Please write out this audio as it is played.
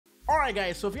Alright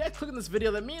guys, so if you guys click on this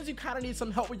video, that means you kind of need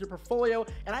some help with your portfolio,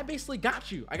 and I basically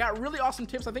got you. I got really awesome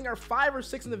tips. I think there are 5 or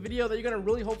 6 in the video that you're going to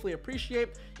really hopefully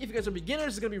appreciate. If you guys are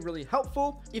beginners, it's going to be really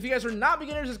helpful. If you guys are not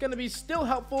beginners, it's going to be still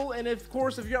helpful. And of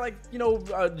course, if you're like, you know,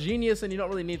 a genius and you don't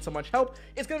really need so much help,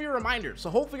 it's going to be a reminder. So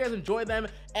hopefully you guys enjoy them,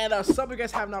 and sub if you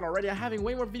guys have not already. I'm having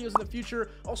way more videos in the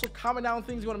future. Also, comment down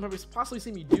things you want to possibly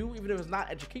see me do, even if it's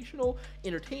not educational,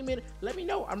 entertainment. Let me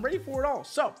know. I'm ready for it all.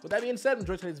 So with that being said,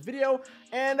 enjoy today's video,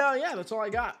 and yeah, that's all I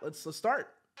got. Let's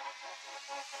start.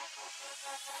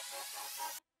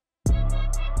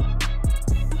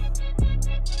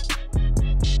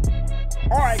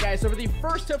 Alright guys, so for the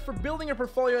first tip for building a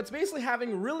portfolio, it's basically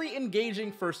having really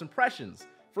engaging first impressions.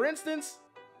 For instance,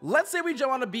 let's say we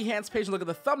jump on a Behance page and look at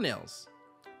the thumbnails.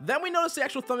 Then we notice the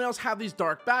actual thumbnails have these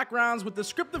dark backgrounds with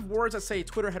descriptive words that say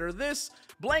Twitter header this,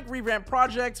 blank revamp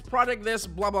project this,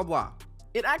 blah blah blah.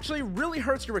 It actually really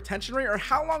hurts your retention rate or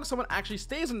how long someone actually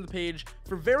stays on the page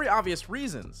for very obvious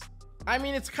reasons. I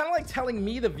mean, it's kind of like telling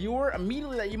me, the viewer,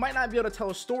 immediately that you might not be able to tell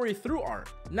a story through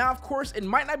art. Now, of course, it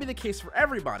might not be the case for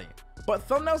everybody, but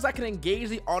thumbnails that can engage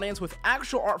the audience with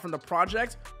actual art from the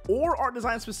project or art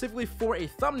designed specifically for a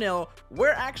thumbnail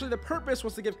where actually the purpose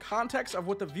was to give context of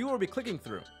what the viewer will be clicking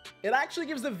through. It actually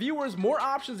gives the viewers more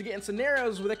options to get in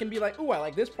scenarios where they can be like, ooh, I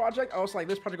like this project, I also like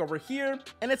this project over here.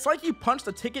 And it's like you punched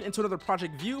a ticket into another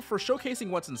project view for showcasing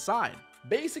what's inside.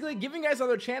 Basically giving guys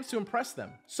another chance to impress them.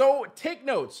 So take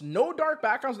notes, no dark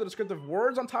backgrounds with descriptive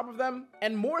words on top of them,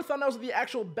 and more thumbnails of the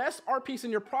actual best art piece in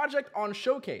your project on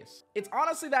showcase. It's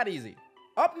honestly that easy.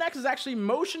 Up next is actually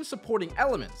motion supporting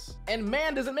elements. And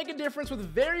man, does it make a difference with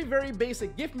very, very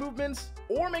basic GIF movements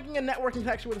or making a networking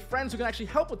connection with friends who can actually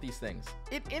help with these things.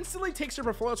 It instantly takes your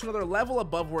portfolio to another level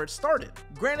above where it started.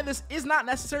 Granted, this is not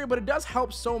necessary, but it does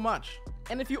help so much.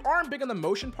 And if you aren't big on the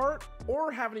motion part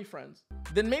or have any friends,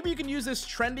 then maybe you can use this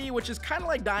trendy, which is kind of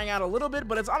like dying out a little bit,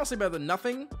 but it's honestly better than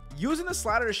nothing. Using the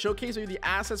slider to showcase maybe the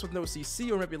assets with no CC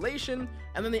or manipulation,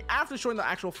 and then the after showing the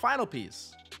actual final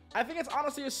piece. I think it's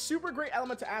honestly a super great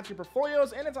element to add to your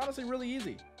portfolios, and it's honestly really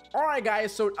easy. Alright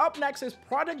guys, so up next is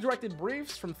project directed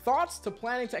briefs from thoughts to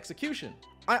planning to execution.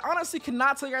 I honestly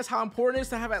cannot tell you guys how important it is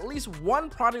to have at least one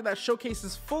project that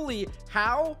showcases fully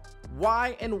how,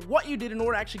 why, and what you did in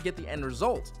order to actually get the end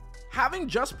result. Having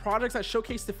just projects that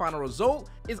showcase the final result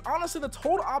is honestly the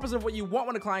total opposite of what you want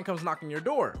when a client comes knocking your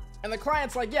door. And the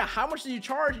client's like, yeah, how much do you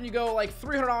charge? And you go like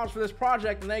 $300 for this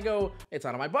project, and they go, it's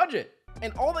out of my budget.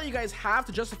 And all that you guys have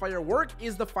to justify your work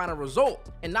is the final result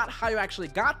and not how you actually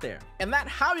got there. And that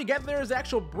how you get there is the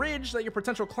actual bridge that your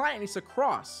potential client needs to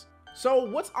cross. So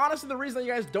what's honestly the reason that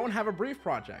you guys don't have a brief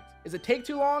project? Is it take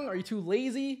too long? Are you too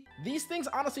lazy? These things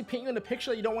honestly paint you in a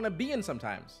picture that you don't want to be in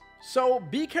sometimes. So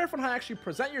be careful on how you actually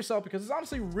present yourself, because it's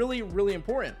honestly really, really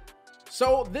important.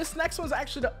 So this next one is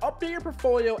actually to update your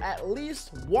portfolio at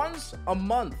least once a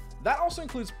month. That also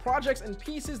includes projects and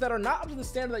pieces that are not up to the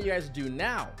standard that you guys do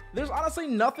now. There's honestly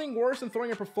nothing worse than throwing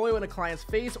your portfolio in a client's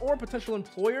face or a potential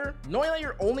employer, knowing that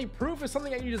your only proof is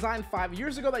something that you designed 5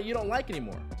 years ago that you don't like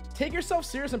anymore. Take yourself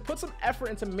serious and put some effort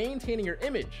into maintaining your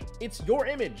image. It's your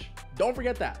image. Don't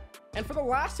forget that. And for the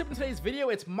last tip in today's video,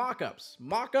 it's mock-ups.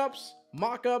 Mock-ups,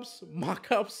 mock-ups,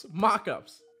 mock-ups,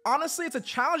 mock-ups. Honestly, it's a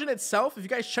challenge in itself if you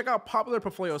guys check out popular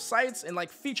portfolio sites and like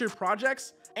featured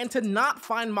projects and to not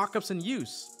find mock-ups in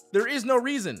use. There is no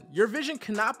reason. Your vision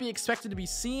cannot be expected to be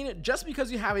seen just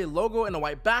because you have a logo and a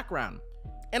white background.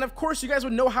 And of course, you guys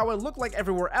would know how it looked like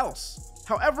everywhere else.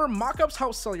 However, mock-ups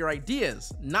help sell your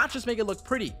ideas, not just make it look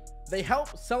pretty. They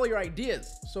help sell your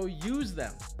ideas, so use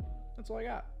them. That's all I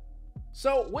got.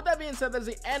 So with that being said, that is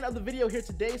the end of the video here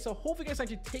today. So hopefully you guys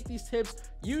actually take these tips,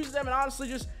 use them, and honestly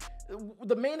just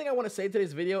the main thing I want to say in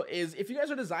today's video is if you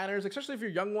guys are designers, especially if you're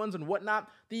young ones and whatnot,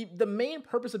 the main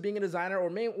purpose of being a designer, or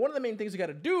one of the main things you got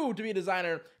to do to be a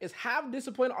designer, is have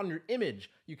discipline on your image.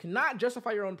 You cannot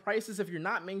justify your own prices if you're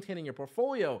not maintaining your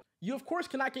portfolio. You of course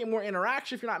cannot get more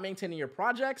interaction if you're not maintaining your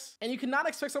projects, and you cannot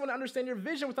expect someone to understand your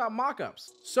vision without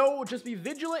mock-ups. So just be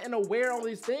vigilant and aware of all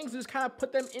these things, and just kind of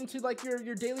put them into like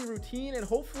your daily routine, and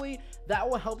hopefully that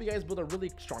will help you guys build a really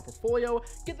strong portfolio,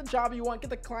 get the job you want, get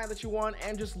the client that you want,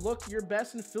 and just look your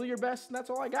best and feel your best. And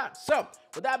that's all I got. So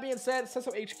with that being said, Seso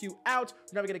HQ out.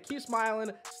 You're never gonna keep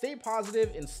smiling, stay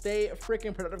positive, and stay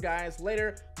freaking productive, guys.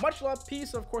 Later. Much love,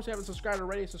 peace. Of course, if you haven't subscribed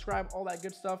already, subscribe, all that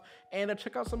good stuff, and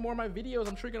check out some more of my videos.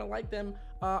 I'm sure you're gonna like them.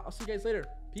 I'll see you guys later.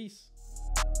 Peace.